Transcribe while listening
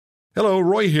Hello,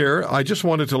 Roy here. I just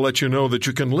wanted to let you know that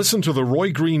you can listen to The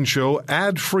Roy Green Show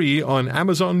ad-free on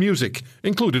Amazon Music,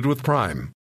 included with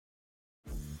Prime.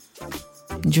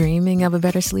 Dreaming of a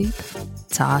better sleep?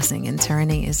 Tossing and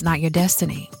turning is not your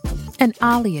destiny. And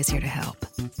Ollie is here to help.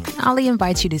 Ollie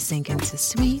invites you to sink into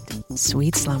sweet,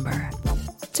 sweet slumber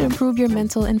to improve your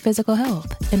mental and physical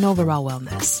health and overall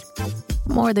wellness.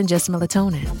 More than just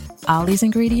melatonin, Ollie's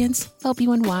ingredients help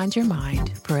you unwind your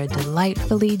mind for a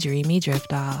delightfully dreamy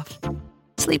drift off.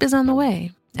 Sleep is on the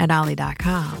way at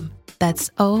Ollie.com. That's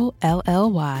OLLY.com.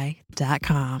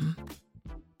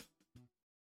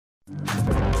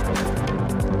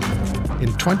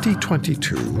 In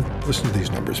 2022, listen to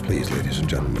these numbers, please, ladies and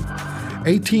gentlemen.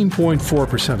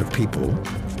 18.4% of people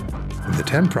in the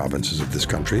 10 provinces of this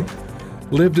country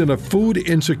lived in a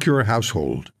food-insecure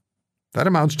household. That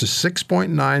amounts to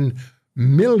 6.9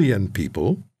 million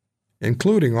people,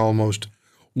 including almost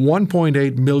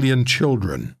 1.8 million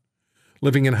children,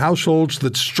 living in households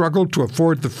that struggle to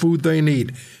afford the food they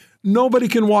need. Nobody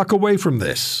can walk away from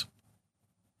this.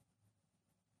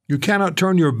 You cannot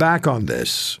turn your back on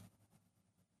this.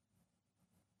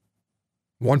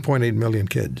 1.8 million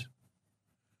kids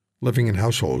living in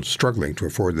households struggling to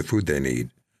afford the food they need.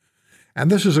 And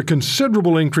this is a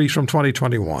considerable increase from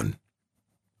 2021.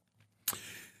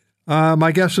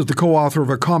 My guest is the co-author of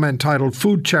a comment titled,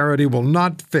 "Food Charity Will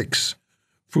Not Fix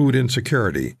Food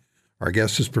Insecurity." Our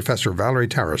guest is Professor Valerie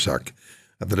Tarasuk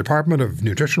at the Department of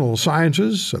Nutritional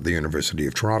Sciences at the University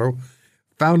of Toronto,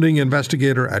 founding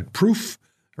investigator at Prof,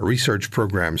 a research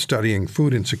program studying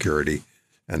food insecurity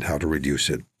and how to reduce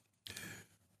it.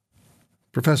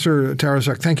 Professor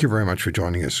Tarasuk, thank you very much for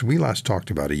joining us. We last talked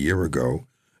about a year ago.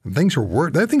 And things were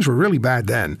really bad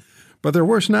then, but they're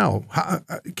worse now.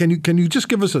 Can you just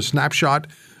give us a snapshot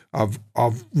of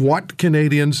what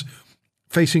Canadians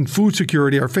facing food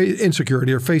security or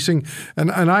insecurity are facing?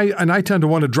 And I tend to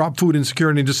want to drop food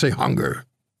insecurity and just say hunger.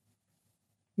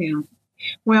 Yeah.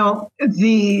 Well,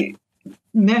 the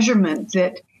measurement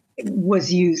that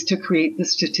was used to create the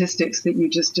statistics that you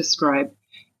just described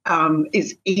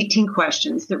is 18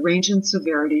 questions that range in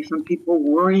severity from people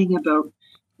worrying about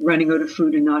running out of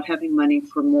food and not having money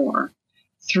for more,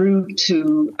 through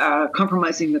to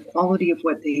compromising the quality of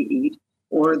what they eat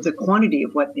or the quantity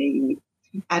of what they eat.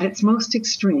 At its most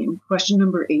extreme, question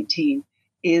number 18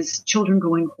 is children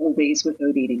going whole days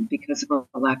without eating because of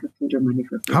a lack of food or money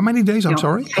for food. How many days? I'm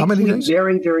sorry? How many days?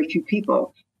 Very, very few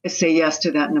people say yes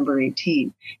to that number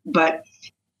 18. But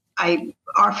I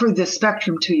offer this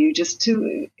spectrum to you just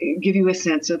to give you a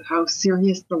sense of how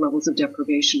serious the levels of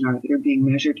deprivation are that are being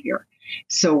measured here.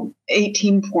 So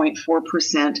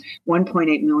 18.4%,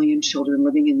 1.8 million children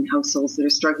living in households that are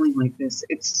struggling like this.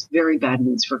 It's very bad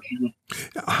news for Canada.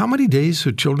 How many days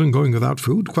are children going without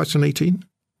food? Question 18.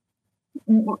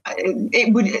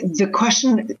 The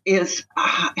question is,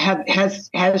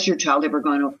 has your child ever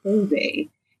gone a whole day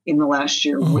in the last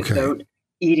year without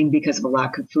eating because of a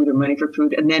lack of food or money for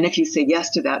food? And then if you say yes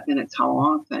to that, then it's how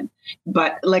often.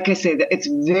 But like I say, it's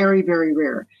very, very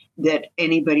rare that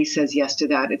anybody says yes to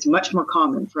that. It's much more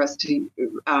common for us to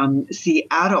see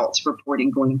adults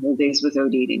reporting going whole days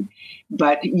without eating.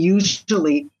 But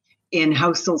usually in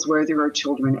households where there are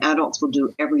children, adults will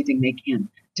do everything they can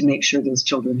to make sure those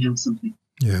children have something.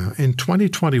 Yeah. In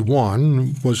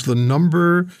 2021, was the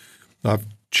number of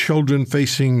children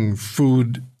facing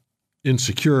food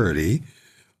insecurity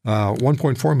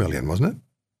 1.4 million, wasn't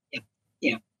it?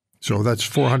 Yeah. So that's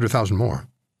 400,000 more.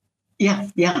 Yeah.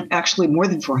 Actually, more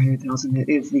than 400,000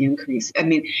 is the increase. I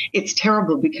mean, it's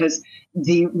terrible because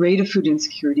the rate of food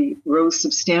insecurity rose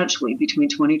substantially between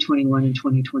 2021 and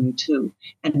 2022.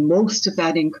 And most of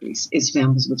that increase is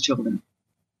families with children.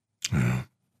 Yeah.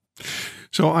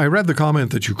 So I read the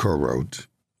comment that you co-wrote.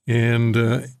 And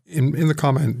in the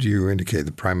comment, you indicate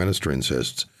the Prime Minister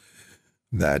insists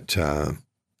that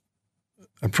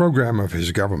a program of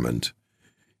his government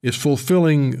is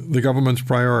fulfilling the government's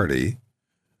priority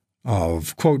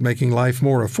of, quote, making life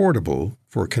more affordable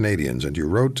for Canadians. And you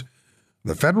wrote,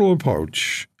 the federal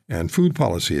approach and food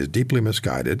policy is deeply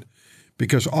misguided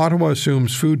because Ottawa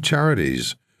assumes food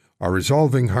charities are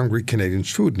resolving hungry Canadians'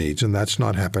 food needs, and that's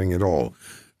not happening at all.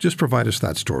 Just provide us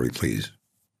that story, please.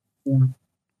 Yeah.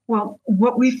 Well,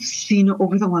 what we've seen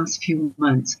over the last few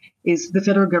months is the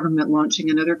federal government launching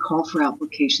another call for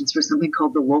applications for something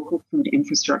called the Local Food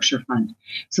Infrastructure Fund.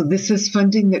 So this is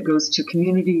funding that goes to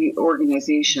community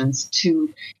organizations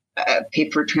to pay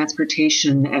for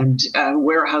transportation and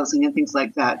warehousing and things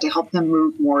like that to help them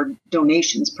move more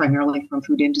donations, primarily from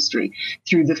food industry,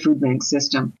 through the food bank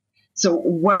system. So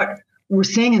what we're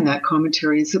saying in that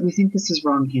commentary is that we think this is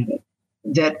wrong-headed,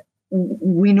 that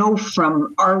we know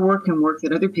from our work and work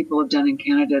that other people have done in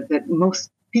Canada that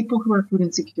most people who are food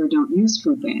insecure don't use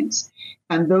food banks.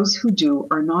 And those who do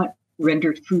are not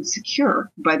rendered food secure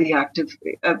by the act of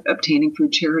obtaining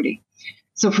food charity.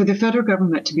 So for the federal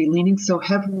government to be leaning so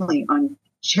heavily on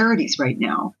charities right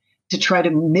now to try to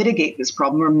mitigate this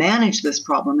problem or manage this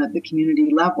problem at the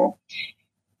community level,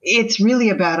 it's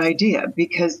really a bad idea,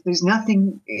 because there's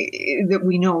nothing that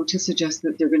we know to suggest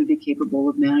that they're going to be capable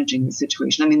of managing the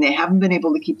situation. I mean, they haven't been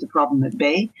able to keep the problem at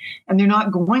bay, and they're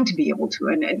not going to be able to.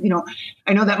 And,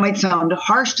 I know that might sound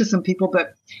harsh to some people,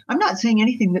 but I'm not saying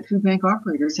anything that food bank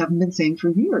operators haven't been saying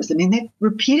for years. I mean, they've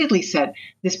repeatedly said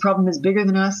this problem is bigger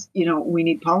than us. We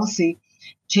need policy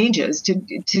changes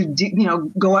to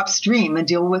go upstream and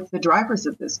deal with the drivers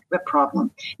of this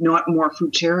problem, not more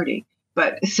food charity.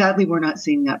 But sadly, we're not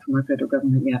seeing that from our federal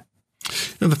government yet.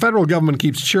 And the federal government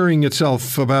keeps cheering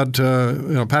itself about,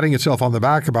 patting itself on the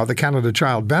back about the Canada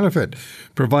Child Benefit,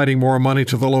 providing more money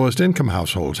to the lowest income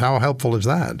households. How helpful is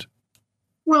that?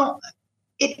 Well,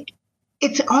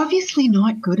 it's obviously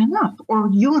not good enough, or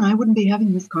you and I wouldn't be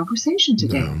having this conversation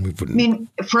today. No, we wouldn't. I mean,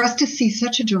 for us to see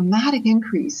such a dramatic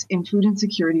increase in food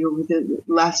insecurity over the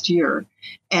last year,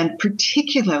 and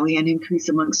particularly an increase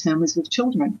amongst families with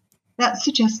children, that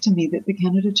suggests to me that the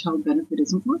Canada Child Benefit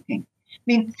isn't working. I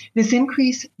mean, this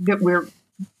increase that we're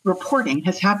reporting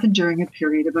has happened during a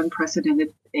period of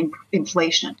unprecedented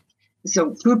inflation.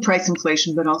 So food price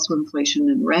inflation, but also inflation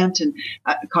in rent and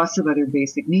costs of other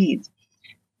basic needs.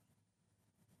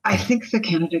 I think the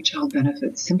Canada Child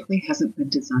Benefit simply hasn't been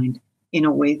designed in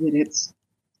a way that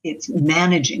it's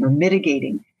managing or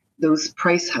mitigating those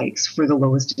price hikes for the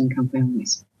lowest income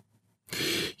families.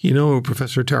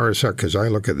 Professor Tarasuk, as I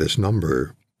look at this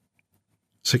number,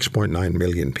 6.9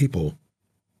 million people,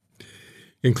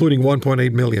 including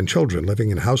 1.8 million children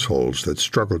living in households that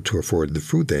struggle to afford the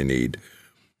food they need.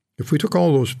 If we took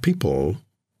all those people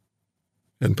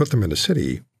and put them in a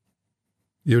city,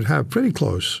 you'd have pretty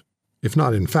close, if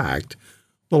not in fact,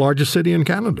 the largest city in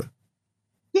Canada.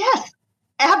 Yes,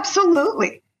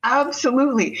 absolutely.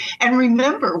 Absolutely. And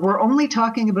remember, we're only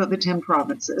talking about the 10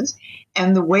 provinces,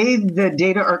 and the way the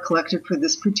data are collected for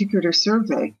this particular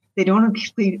survey, they don't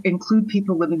include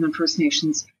people living on First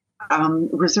Nations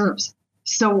reserves.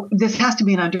 So this has to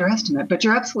be an underestimate, but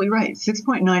you're absolutely right.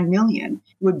 6.9 million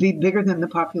would be bigger than the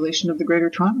population of the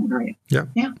Greater Toronto Area.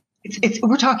 Yeah.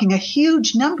 We're talking a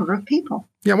huge number of people.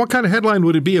 Yeah, what kind of headline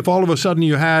would it be if all of a sudden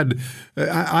you had,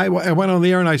 I went on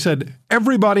the air and I said,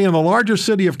 everybody in the largest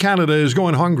city of Canada is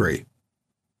going hungry?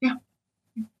 Yeah.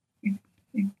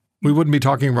 We wouldn't be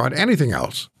talking about anything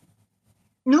else.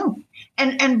 No.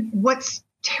 And what's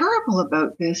terrible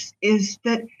about this is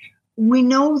that we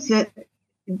know that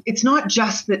it's not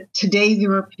just that today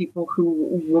there are people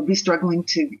who will be struggling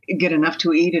to get enough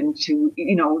to eat and to,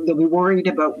 they'll be worried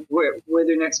about where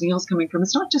their next meal is coming from.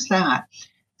 It's not just that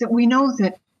we know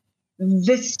that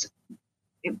this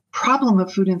problem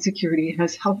of food insecurity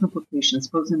has health implications,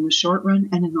 both in the short run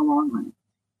and in the long run.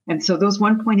 And so those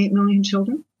 1.8 million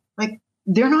children,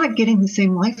 they're not getting the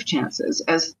same life chances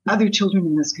as other children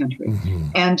in this country. Mm-hmm.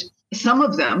 And some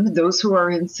of them, those who are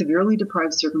in severely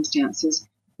deprived circumstances,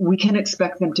 we can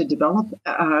expect them to develop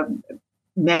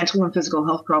mental and physical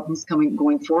health problems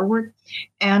going forward,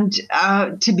 and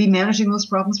to be managing those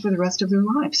problems for the rest of their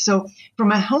lives. So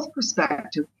from a health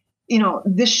perspective,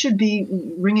 this should be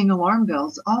ringing alarm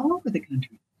bells all over the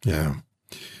country. Yeah.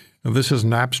 Now, this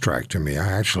isn't abstract to me.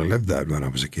 I actually lived that when I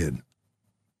was a kid.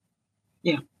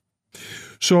 Yeah.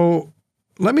 So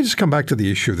let me just come back to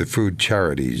the issue of the food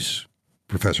charities,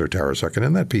 Professor Tarasuk, and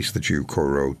in that piece that you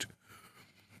co-wrote,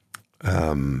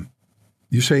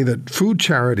 you say that food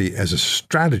charity as a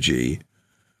strategy,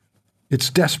 it's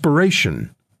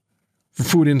desperation for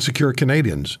food insecure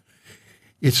Canadians.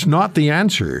 It's not the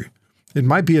answer. It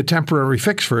might be a temporary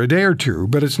fix for a day or two,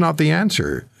 but it's not the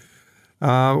answer.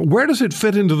 Where does it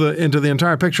fit into the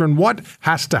entire picture, and what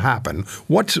has to happen?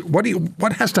 What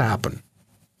has to happen?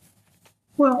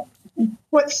 Well,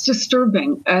 what's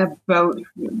disturbing about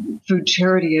food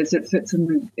charity as it fits in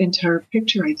the entire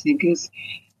picture, I think, is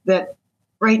that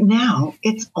right now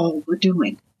it's all we're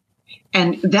doing.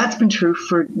 And that's been true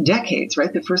for decades,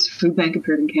 right? The first food bank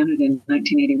appeared in Canada in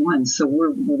 1981. So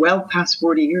we're well past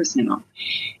 40 years now.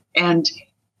 And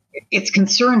it's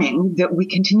concerning that we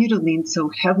continue to lean so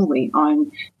heavily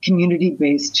on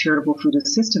community-based charitable food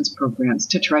assistance programs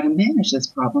to try to manage this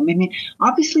problem. I mean,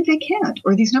 obviously they can't,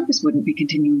 or these numbers wouldn't be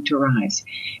continuing to rise.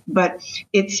 But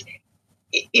it's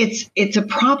a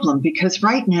problem, because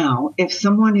right now, if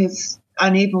someone is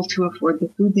unable to afford the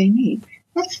food they need,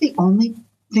 that's the only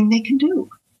thing they can do.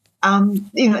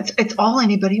 It's all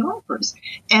anybody offers.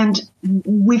 And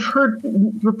we've heard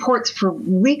reports for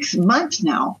weeks, months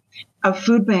now, of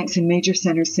food banks in major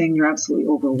centers saying they're absolutely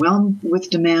overwhelmed with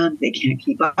demand. They can't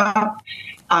keep up.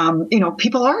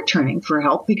 People are turning for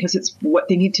help because it's what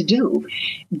they need to do,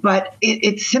 but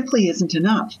it simply isn't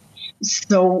enough.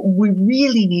 So we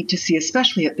really need to see,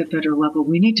 especially at the federal level,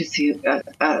 we need to see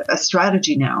a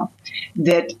strategy now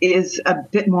that is a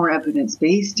bit more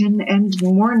evidence-based and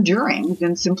more enduring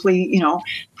than simply,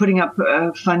 putting up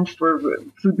a fund for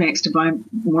food banks to buy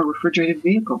more refrigerated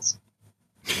vehicles.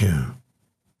 Yeah.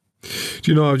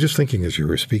 I was just thinking as you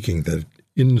were speaking that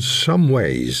in some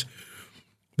ways,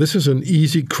 this is an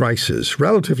easy crisis,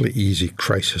 relatively easy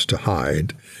crisis to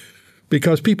hide,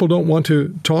 because people don't want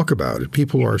to talk about it.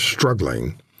 People are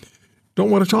struggling,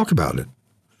 don't want to talk about it.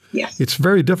 Yes. It's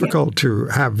very difficult to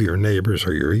have your neighbors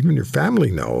or even your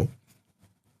family know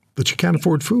that you can't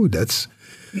afford food. That's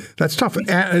tough.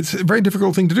 And it's a very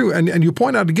difficult thing to do. And you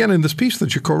point out again in this piece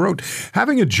that you co-wrote,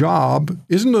 having a job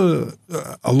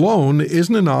alone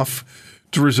isn't enough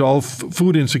to resolve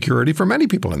food insecurity for many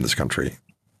people in this country.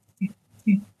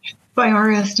 By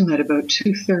our estimate, about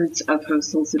 2/3 of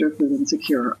households that are food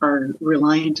insecure are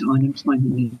reliant on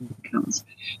employment incomes.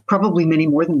 Probably many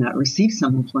more than that receive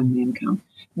some employment income,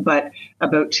 but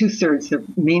about 2/3, the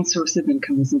main source of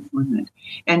income is employment.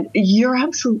 And you're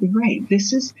absolutely right.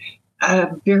 This is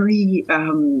a very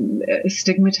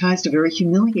stigmatized, a very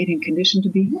humiliating condition to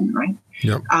be in, right?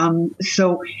 Yep.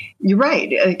 So you're right.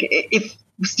 If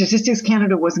Statistics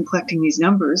Canada wasn't collecting these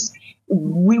numbers,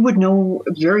 we would know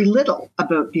very little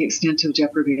about the extent of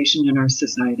deprivation in our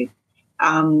society,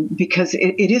 because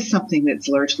it is something that's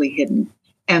largely hidden.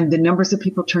 And the numbers of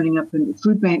people turning up in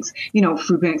food banks,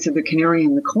 food banks are the canary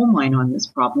in the coal mine on this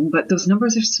problem, but those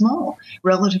numbers are small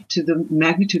relative to the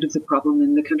magnitude of the problem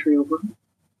in the country overall.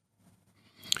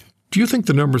 Do you think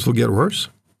the numbers will get worse?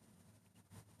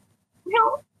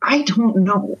 I don't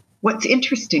know. What's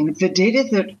interesting, the data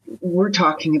that we're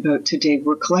talking about today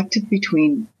were collected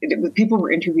people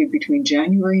were interviewed between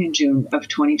January and June of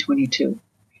 2022.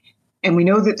 And we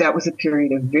know that was a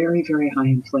period of very, very high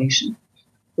inflation.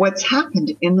 What's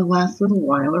happened in the last little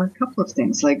while are a couple of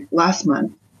things. Like last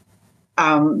month,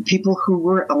 people who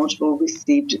were eligible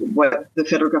received what the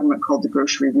federal government called the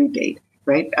grocery rebate,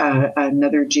 right?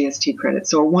 Another GST credit.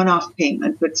 So a one-off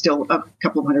payment, but still a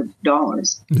couple of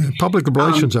 $100. Yeah, public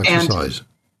relations exercise.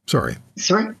 Sorry.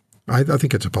 I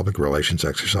think it's a public relations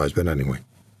exercise, but anyway.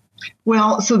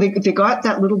 Well, so they got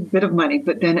that little bit of money,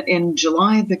 but then in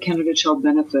July, the Canada Child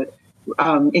Benefit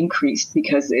increased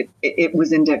because it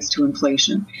was indexed to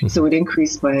inflation. Mm-hmm. So it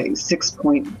increased by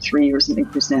 6.3 or something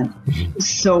 %. Mm-hmm.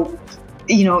 So,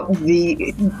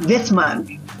 this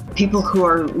month, people who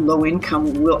are low income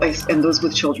and those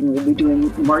with children will be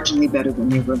doing marginally better than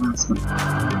they were last month.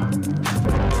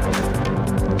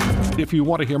 If you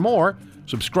want to hear more,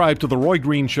 subscribe to The Roy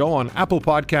Green Show on Apple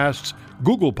Podcasts,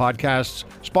 Google Podcasts,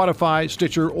 Spotify,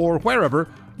 Stitcher, or wherever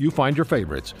you find your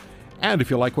favorites. And if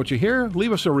you like what you hear,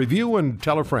 leave us a review and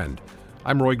tell a friend.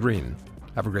 I'm Roy Green.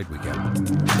 Have a great weekend.